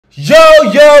Yo,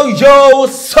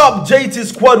 what's up, JT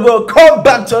Squad? Welcome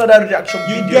back to another reaction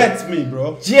video. You get me,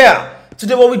 bro. Yeah,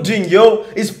 today what we're doing, yo,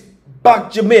 is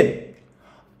back Jimin.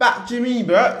 Back Jimin,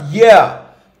 bro. Yeah,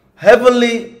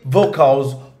 heavenly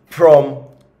vocals from...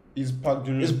 Is Park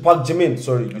Jimin. It's Park Jimin,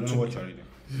 sorry. I don't know what you're reading.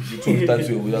 You took the time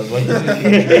to it, that's why.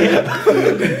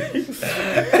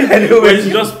 Anyway, it's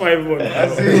just 5-1.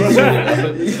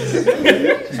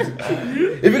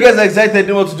 If you guys are excited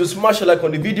and want to do, smash a like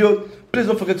on the video. Please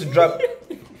don't forget to smash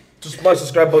the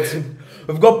subscribe button.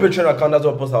 We've got Patreon account that's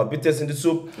what post our BTS in the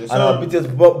soup and our BTS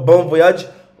Bon Voyage.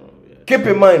 Keep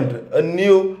in mind, a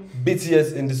new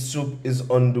BTS in the soup is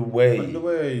on the way. On the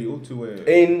way, all the way.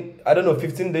 In, I don't know,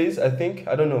 15 days, I think.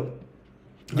 I don't know.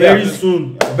 Very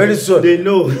soon. Very soon. They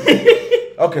know.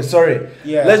 Okay, sorry.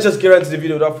 Yeah. Let's just get into the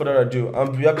video without further ado.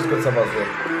 We have Biscuit Serve as well.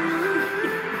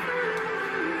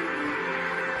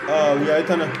 We are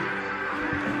eternal.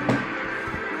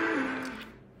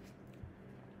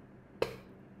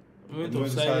 Moment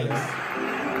of silence.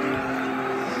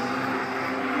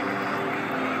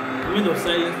 Moment of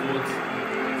silence for what?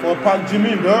 For Park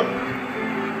Jimin, bro.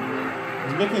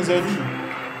 He's making selfie.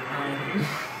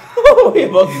 What are we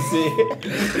about to say?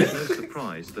 No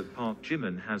surprise that Park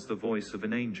Jimin has the voice of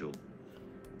an angel.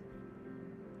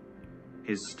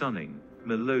 His stunning,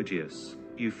 melodious,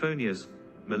 euphonious,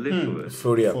 mellifluous,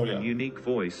 and unique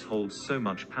voice holds so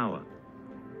much power.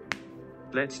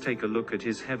 Let's take a look at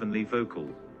his heavenly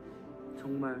vocal.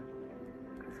 정말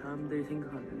그 사람들이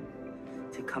생각하는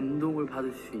제 감동을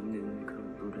받을 수 있는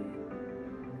그런 노래,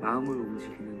 마음을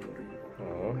움직이는 노래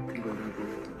같은 거라도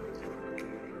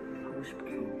하고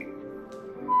싶어서.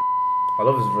 I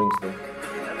love his rings though.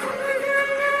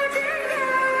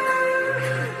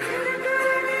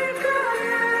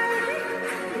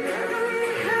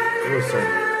 What song?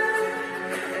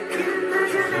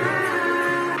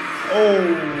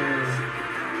 Oh.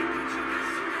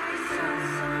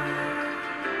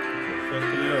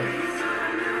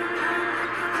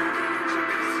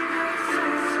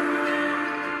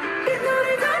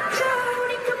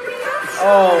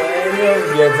 Oh,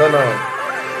 yeah, I know.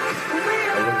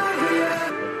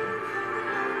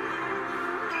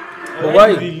 But why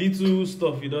the little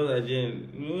stuff he does at the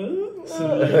end?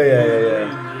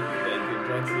 Yeah.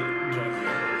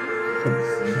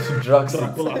 Dracula.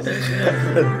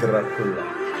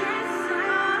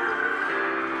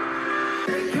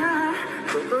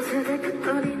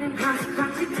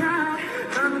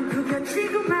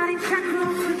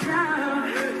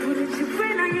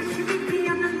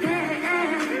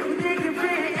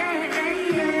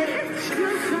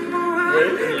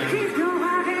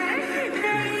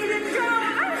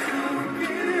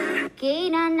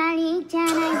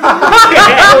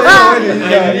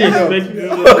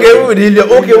 Okay,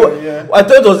 I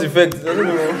thought it was effect. I don't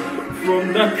know.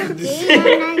 From that to this.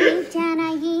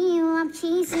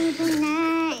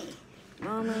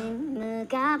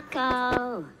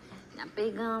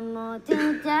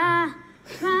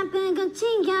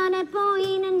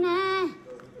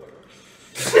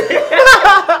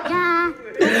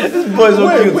 This boy is so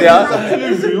cute, yeah?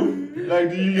 Like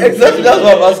the Exactly, that's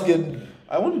what I'm asking.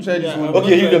 I want to try this one.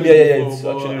 Okay, you can, yeah. It's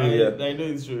actually really, yeah. I know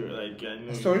it's true. Like, I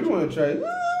know. So you want to try it?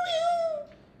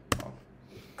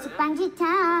 This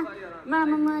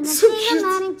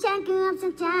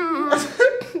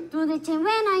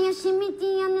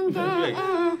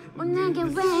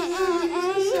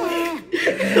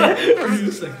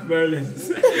looks like violence.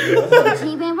 You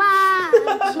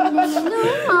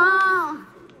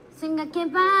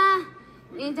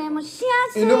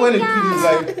know when the kid is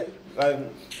like,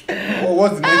 oh,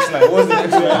 what's the next line? What's the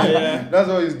next line? Yeah. That's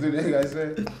what he's doing, I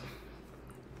swear.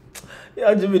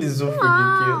 Yeah, Jimin is so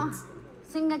freaking cute.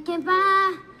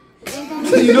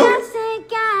 You know?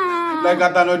 Like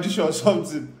at an audition or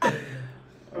something.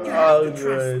 Oh,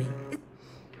 God.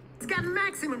 It's got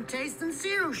maximum taste and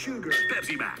zero sugar.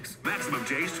 Pepsi Max. Maximum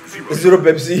taste, Zero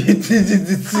Pepsi.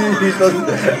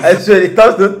 I swear, it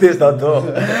does not taste at all.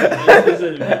 It's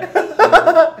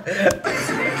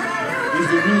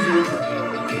the real zero.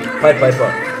 Piper.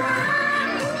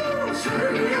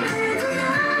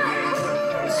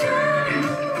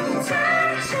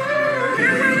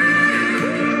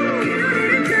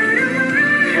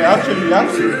 Yeah, actually, you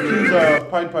have to choose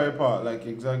Pied Piper, like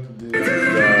exactly.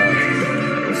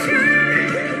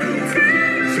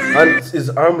 And it's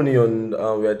harmony on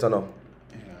We Are Eternal.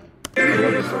 I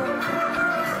love this song.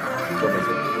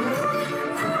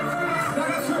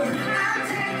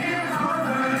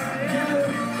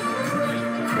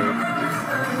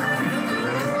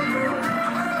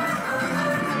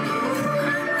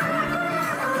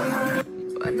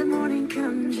 When the morning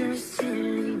comes, you're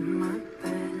sitting in my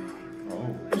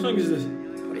bed. song is this?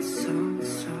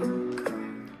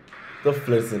 Stop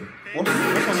flexing. What song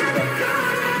is that?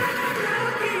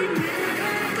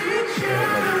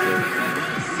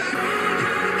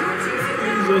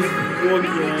 Just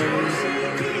walking.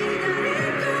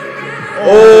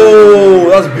 Oh,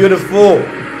 that's beautiful.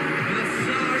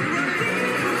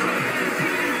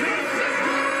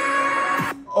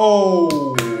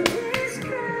 Oh.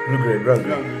 Blue grade, brown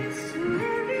grade.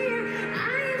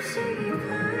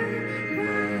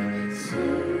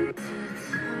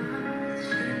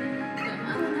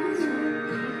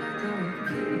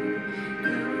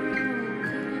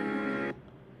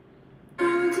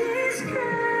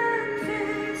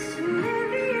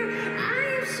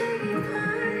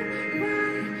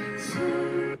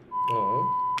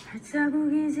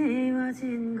 발자국이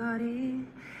지워진 거리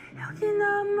여기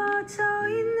넘어져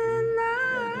있는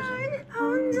날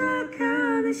혼자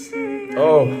가는 시간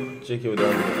Oh, JK with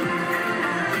that.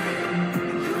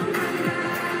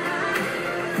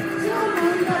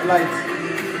 Light.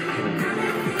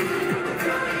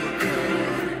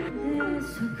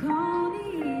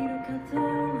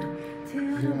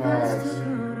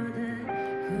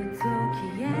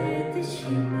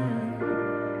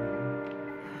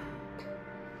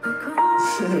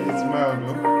 It's mild,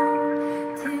 no?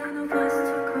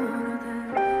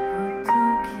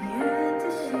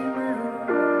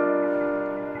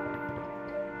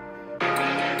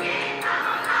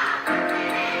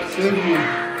 Save me.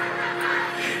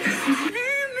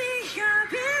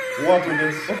 What happened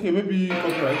this? Okay, maybe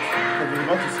copyright. Because we're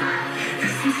about to see.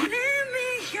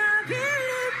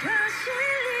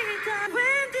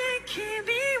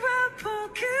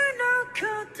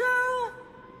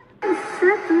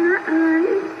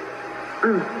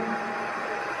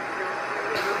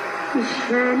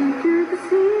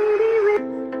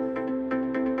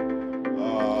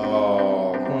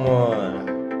 Oh, come on.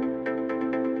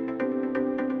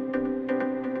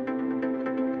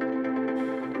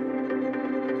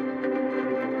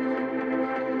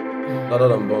 Other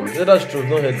than bombs. Yeah, that's true.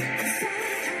 No head.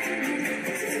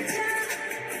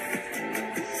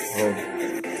 Oh.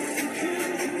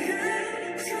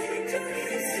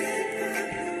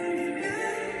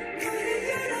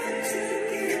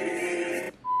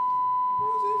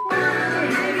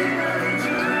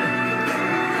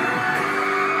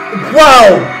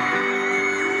 Wow!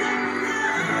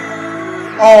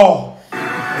 oh,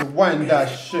 rewind that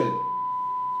shit.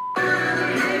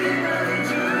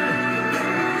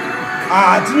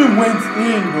 Ah, Jimin went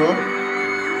in, bro.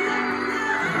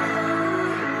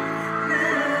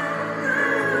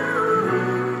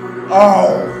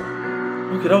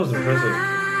 Oh. Okay, that was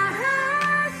impressive.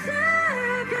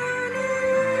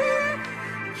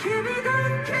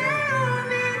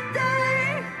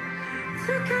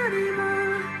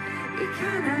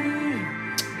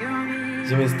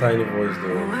 Jimin's tiny voice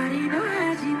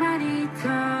though.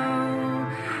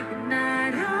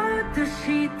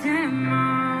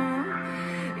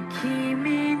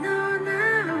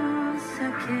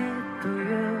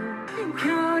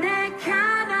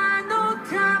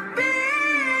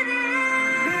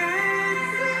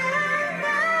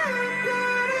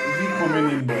 Is he coming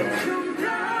in, bro?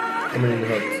 Coming in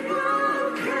hot.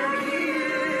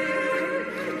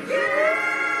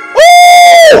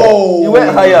 Oh! He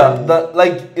went higher. That,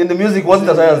 like in the music wasn't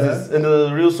as high as this in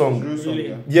the real song. Real song,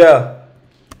 yeah. Yeah.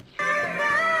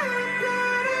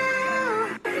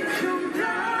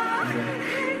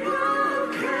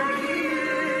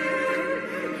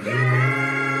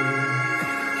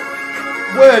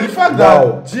 Well, the fact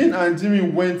Wow. that Jin and Jimmy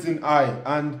went in high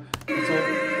and so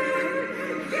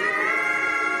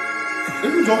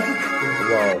even John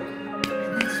Wow.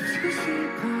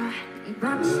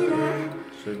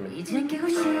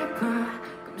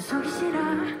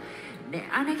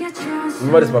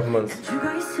 Remember this performance?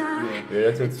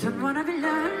 Yeah, that's it.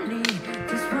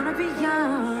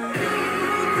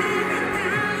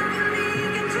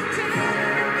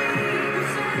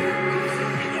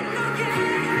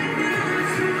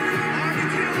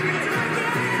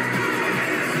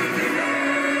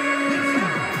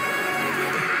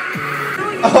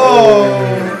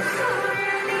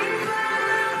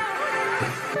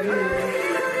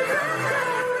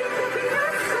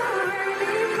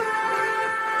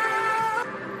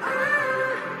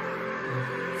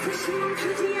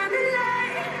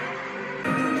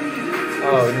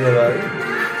 Oh, yeah, right.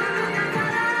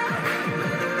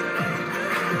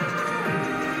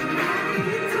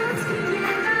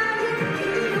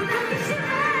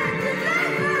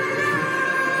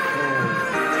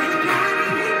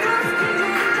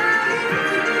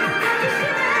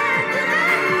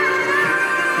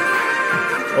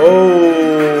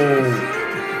 Oh,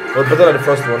 but better than the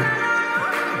first one.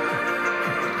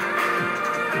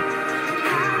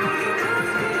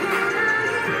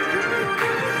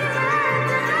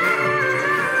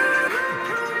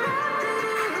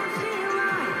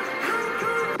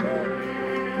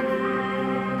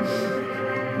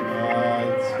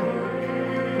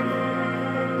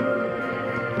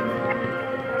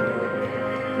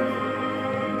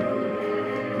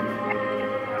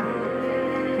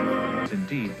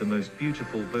 Indeed the most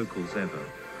beautiful vocals ever.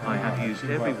 I have used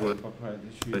every word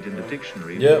in the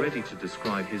dictionary already to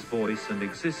describe his voice and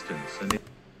existence, and it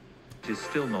is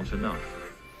still not enough.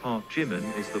 Part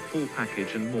Jimin is the full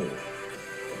package and more.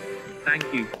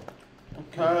 Thank you.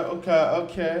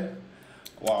 Okay.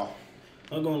 Wow.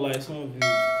 Not gonna lie, some of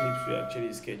these clips were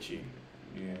actually sketchy.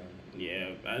 Yeah,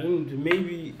 I don't.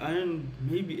 Maybe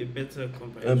a better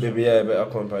compilation. Maybe a better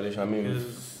compilation. I mean,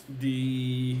 because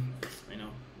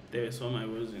there were some I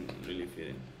wasn't really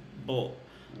feeling, but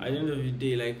at the end of the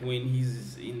day, like when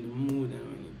he's in the mood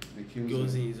and when he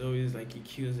goes in, he's always like he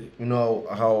kills it. You know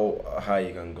how high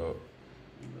you can go.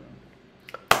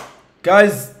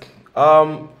 Guys,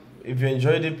 if you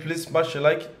enjoyed it, please smash a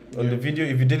like on the video.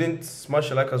 If you didn't,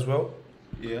 smash a like as well.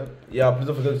 Yeah, please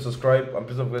don't forget to subscribe and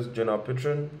please don't forget to join our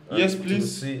Patreon. Yes,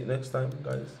 please. See you next time,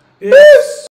 guys. Peace.